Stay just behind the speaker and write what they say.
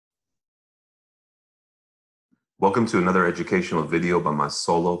Welcome to another educational video by my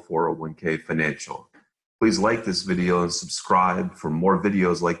solo 401k Financial. Please like this video and subscribe for more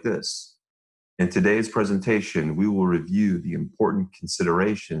videos like this. In today's presentation, we will review the important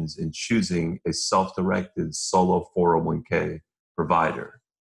considerations in choosing a self-directed solo 401k provider.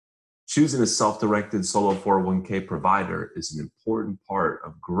 Choosing a self-directed solo 401k provider is an important part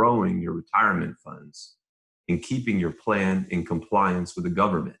of growing your retirement funds and keeping your plan in compliance with the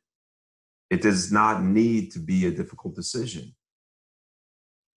government. It does not need to be a difficult decision.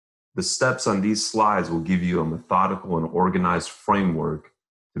 The steps on these slides will give you a methodical and organized framework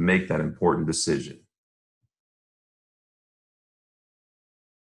to make that important decision.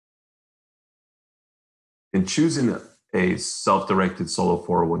 In choosing a self-directed solo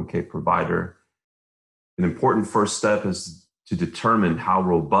 401k provider, an important first step is to determine how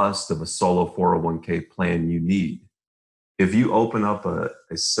robust of a solo 401k plan you need. If you open up a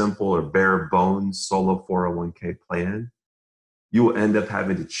simple or bare bones solo 401k plan, you will end up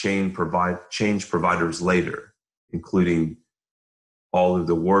having to change providers later, including all of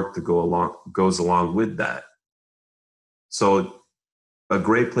the work that goes along with that. So a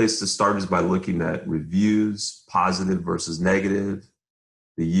great place to start is by looking at reviews, positive versus negative,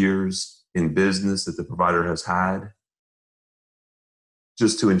 the years in business that the provider has had,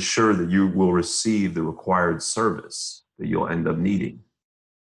 just to ensure that you will receive the required service that you'll end up needing.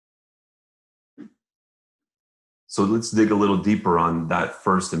 So let's dig a little deeper on that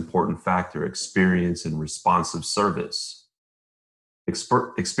first important factor, experience and responsive service.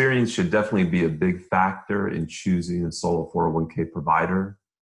 Experience should definitely be a big factor in choosing a solo 401k provider.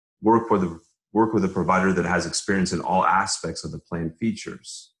 Work with a provider that has experience in all aspects of the plan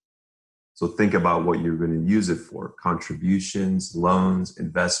features. So think about what you're going to use it for: contributions, loans,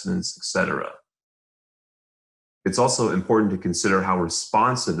 investments, etc. It's also important to consider how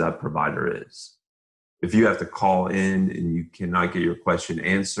responsive that provider is. If you have to call in and you cannot get your question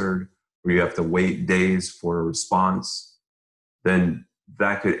answered, or you have to wait days for a response, then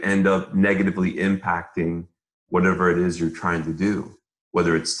that could end up negatively impacting whatever it is you're trying to do,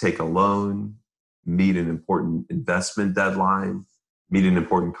 whether it's take a loan, meet an important investment deadline, meet an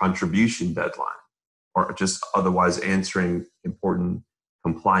important contribution deadline, or just otherwise answering important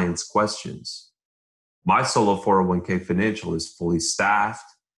compliance questions. My solo 401k Financial is fully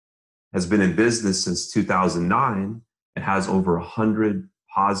staffed, has been in business since 2009, and has over 100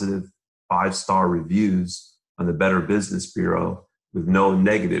 positive 5-star reviews on the Better Business Bureau with no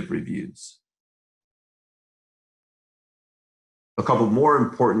negative reviews. A couple more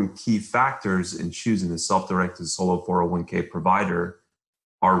important key factors in choosing a self-directed solo 401k provider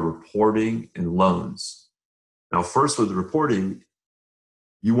are reporting and loans. Now, first with reporting,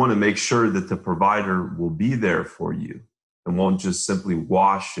 you want to make sure that the provider will be there for you and won't just simply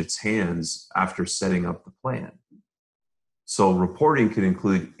wash its hands after setting up the plan. So reporting can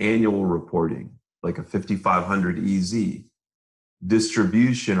include annual reporting, like a 5500 EZ,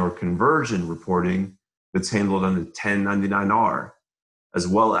 distribution or conversion reporting that's handled under 1099-R, as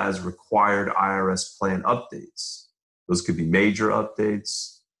well as required IRS plan updates. Those could be major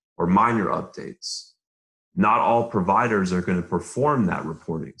updates or minor updates. Not all providers are going to perform that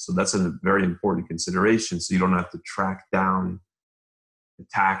reporting. So that's a very important consideration. So you don't have to track down a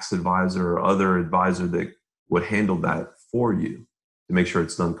tax advisor or other advisor that would handle that for you to make sure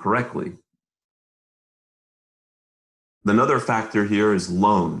it's done correctly. Another factor here is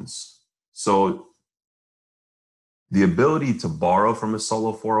loans. So the ability to borrow from a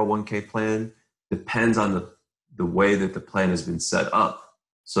solo 401k plan depends on the way that the plan has been set up.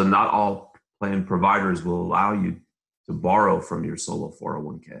 So not all plan providers will allow you to borrow from your solo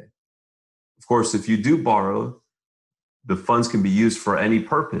 401k. Of course, if you do borrow, the funds can be used for any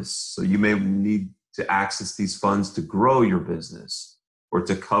purpose. So you may need to access these funds to grow your business or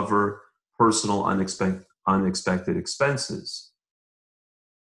to cover personal unexpected expenses.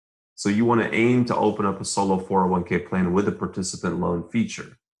 So you want to aim to open up a solo 401k plan with a participant loan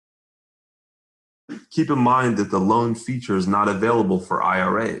feature. Keep in mind that the loan feature is not available for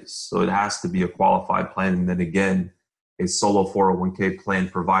IRAs, so it has to be a qualified plan. And then again, a solo 401k plan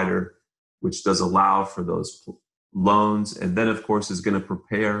provider, which does allow for those loans, and then of course is going to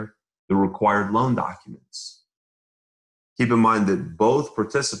prepare the required loan documents. Keep in mind that both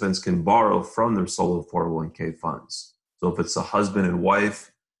participants can borrow from their solo 401k funds. So if it's a husband and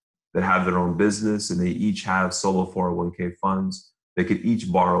wife that have their own business and they each have solo 401k funds, they could each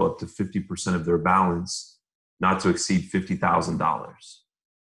borrow up to 50% of their balance, not to exceed $50,000.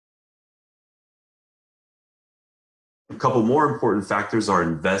 A couple more important factors are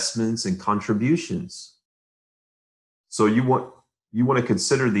investments and contributions. So you want to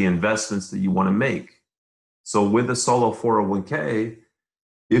consider the investments that you want to make. So with a solo 401k,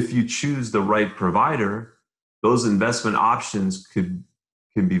 if you choose the right provider, those investment options can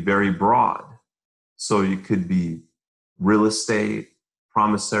be very broad. So it could be real estate,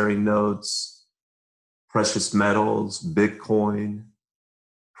 promissory notes, precious metals, Bitcoin,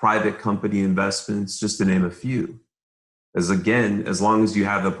 private company investments, just to name a few. As long as you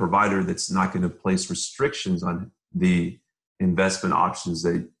have a provider that's not going to place restrictions on the investment options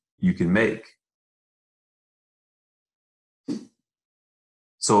that you can make.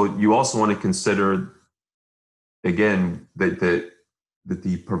 So you also want to consider, again, that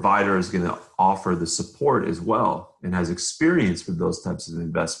the provider is going to offer the support as well and has experience with those types of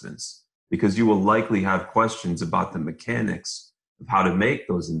investments, because you will likely have questions about the mechanics of how to make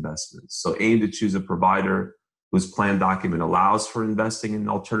those investments. So aim to choose a provider whose plan document allows for investing in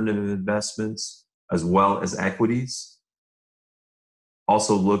alternative investments as well as equities.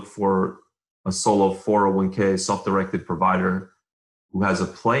 Also look for a solo 401k self-directed provider who has a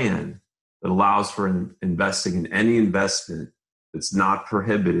plan that allows for investing in any investment that's not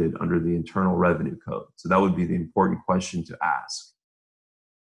prohibited under the Internal Revenue Code. So that would be the important question to ask.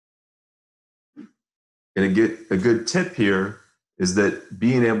 And a good tip here is that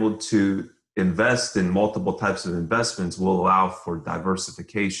being able to invest in multiple types of investments will allow for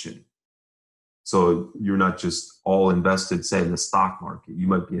diversification. So you're not just all invested, say, in the stock market. You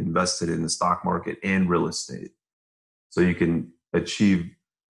might be invested in the stock market and real estate. So you can achieve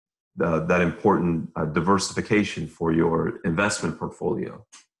that important diversification for your investment portfolio.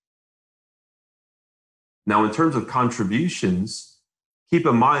 Now, in terms of contributions, keep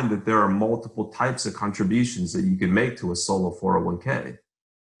in mind that there are multiple types of contributions that you can make to a solo 401k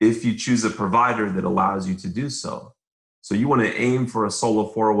if you choose a provider that allows you to do so. So you want to aim for a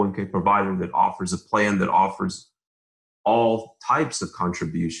solo 401k provider that offers a plan that offers all types of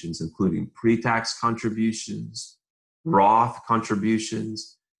contributions, including pre-tax contributions, Roth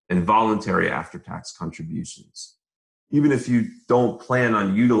contributions, and voluntary after-tax contributions, even if you don't plan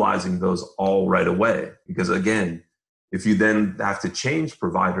on utilizing those all right away. Because again, if you then have to change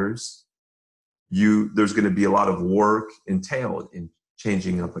providers, there's going to be a lot of work entailed in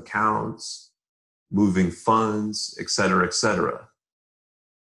changing up accounts, moving funds, et cetera, et cetera.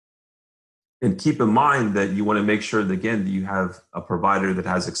 And keep in mind that you want to make sure that, again, that you have a provider that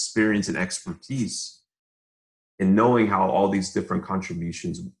has experience and expertise in knowing how all these different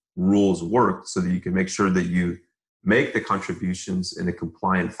contributions rules work, so that you can make sure that you make the contributions in a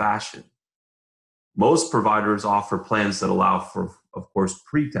compliant fashion. Most providers offer plans that allow for, of course,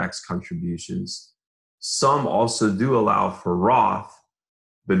 pre-tax contributions. Some also do allow for Roth,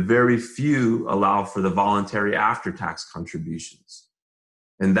 but very few allow for the voluntary after-tax contributions.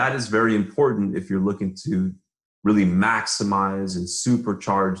 And that is very important if you're looking to really maximize and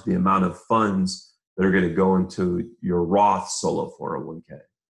supercharge the amount of funds that are going to go into your Roth solo 401k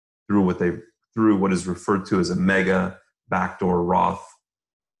through what is referred to as a Mega Backdoor Roth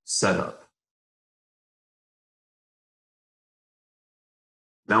setup.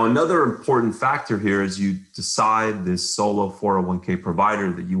 Now, another important factor here as you decide this solo 401k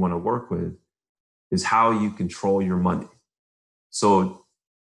provider that you want to work with is how you control your money. So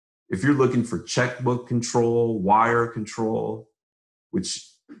if you're looking for checkbook control, wire control,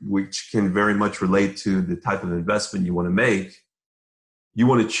 which can very much relate to the type of investment you want to make, you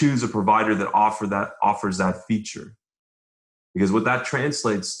want to choose a provider that offers that feature. Because what that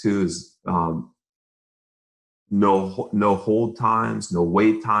translates to is no hold times, no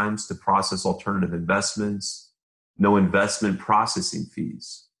wait times to process alternative investments, no investment processing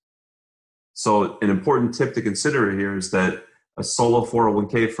fees. So an important tip to consider here is that a solo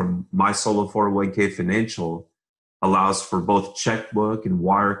 401k from My Solo 401k Financial allows for both checkbook and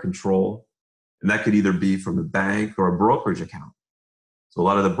wire control. And that could either be from a bank or a brokerage account. So a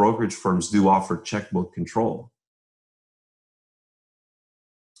lot of the brokerage firms do offer checkbook control.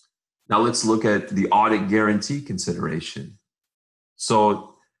 Now let's look at the audit guarantee consideration.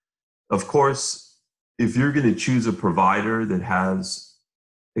 So, of course, if you're going to choose a provider that has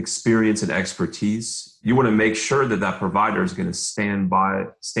experience and expertise, you want to make sure that that provider is going to stand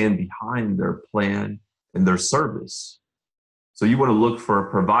behind their plan and their service. So you want to look for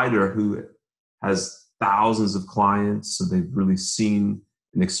a provider who has thousands of clients, so they've really seen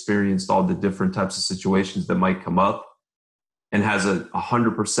and experienced all the different types of situations that might come up, and has a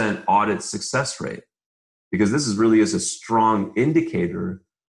 100% audit success rate, because this really is a strong indicator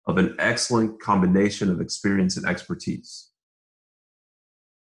of an excellent combination of experience and expertise.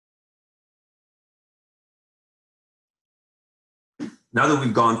 Now that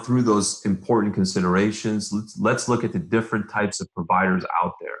we've gone through those important considerations, let's look at the different types of providers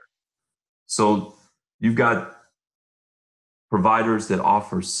out there. So You've got providers that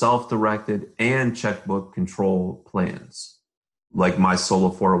offer self-directed and checkbook control plans, like My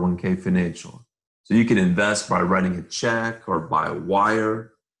Solo 401k Financial. So you can invest by writing a check or by a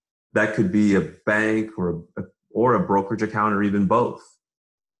wire. That could be a bank or a brokerage account or even both.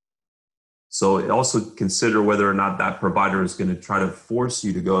 So also consider whether or not that provider is going to try to force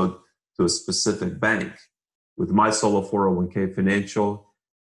you to go to a specific bank. With My Solo 401k Financial,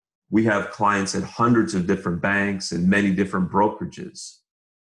 we have clients at hundreds of different banks and many different brokerages.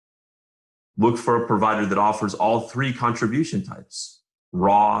 Look for a provider that offers all three contribution types: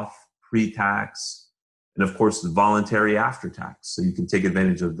 Roth, pre-tax, and of course, the voluntary after tax. So you can take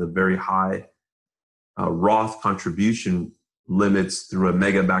advantage of the very high Roth contribution limits through a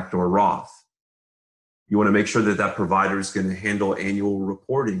Mega Backdoor Roth. You want to make sure that that provider is going to handle annual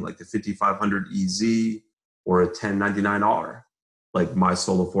reporting like the 5500 EZ or a 1099R, like My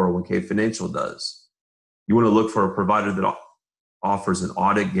Solo 401k Financial does. You want to look for a provider that offers an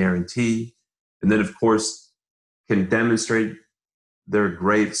audit guarantee, and then of course can demonstrate their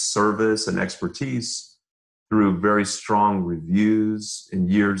great service and expertise through very strong reviews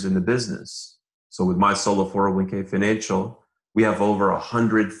and years in the business. So with My Solo 401k Financial, we have over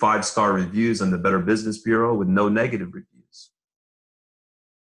 100 5-star reviews on the Better Business Bureau with no negative reviews,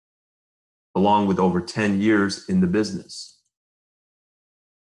 along with over 10 years in the business.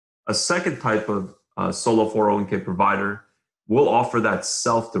 A second type of Solo 401k provider will offer that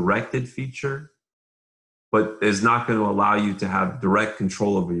self-directed feature, but is not going to allow you to have direct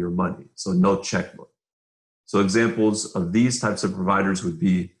control over your money. So no checkbook. So examples of these types of providers would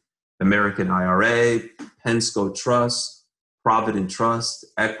be American IRA, Pensco Trust, Provident Trust,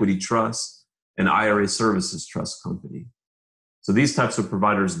 Equity Trust, and IRA Services Trust Company. So these types of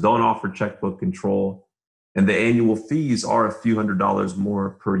providers don't offer checkbook control, and the annual fees are a few $100s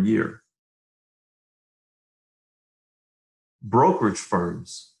more per year. Brokerage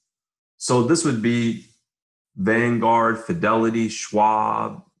firms. So this would be Vanguard, Fidelity,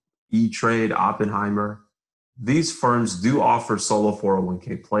 Schwab, E-Trade, Oppenheimer. These firms do offer Solo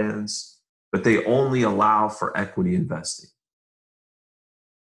 401k plans, but they only allow for equity investing.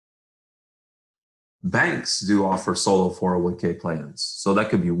 Banks do offer Solo 401k plans. So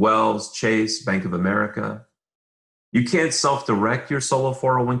that could be Wells, Chase, Bank of America. You can't self-direct your Solo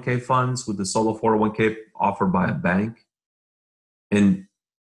 401k funds with the Solo 401k offered by a bank. And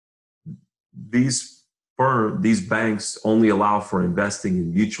these banks only allow for investing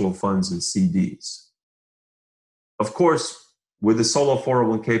in mutual funds and CDs. Of course, with the Solo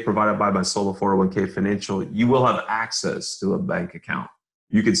 401k provided by My Solo 401k Financial, you will have access to a bank account.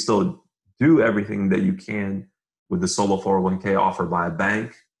 You can still do everything that you can with the Solo 401k offered by a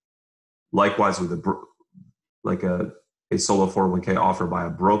bank. Likewise, with a Solo 401k offered by a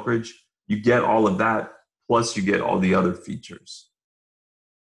brokerage, you get all of that, plus you get all the other features.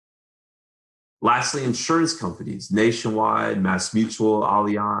 Lastly, insurance companies: Nationwide, MassMutual,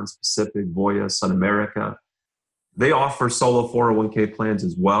 Allianz, Pacific, Voya, SunAmerica. They offer Solo 401k plans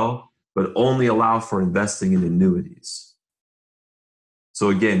as well, but only allow for investing in annuities. So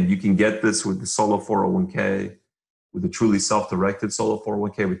again, you can get this with the Solo 401k, with a truly self-directed Solo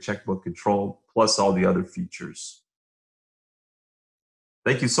 401k with checkbook control, plus all the other features.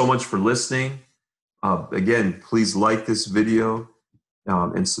 Thank you so much for listening. Again, please like this video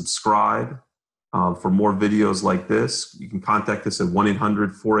and subscribe for more videos like this. You can contact us at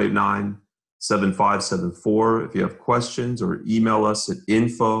 1-800-489-7574 if you have questions, or email us at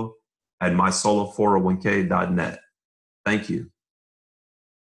info@mysolo401k.net. Thank you.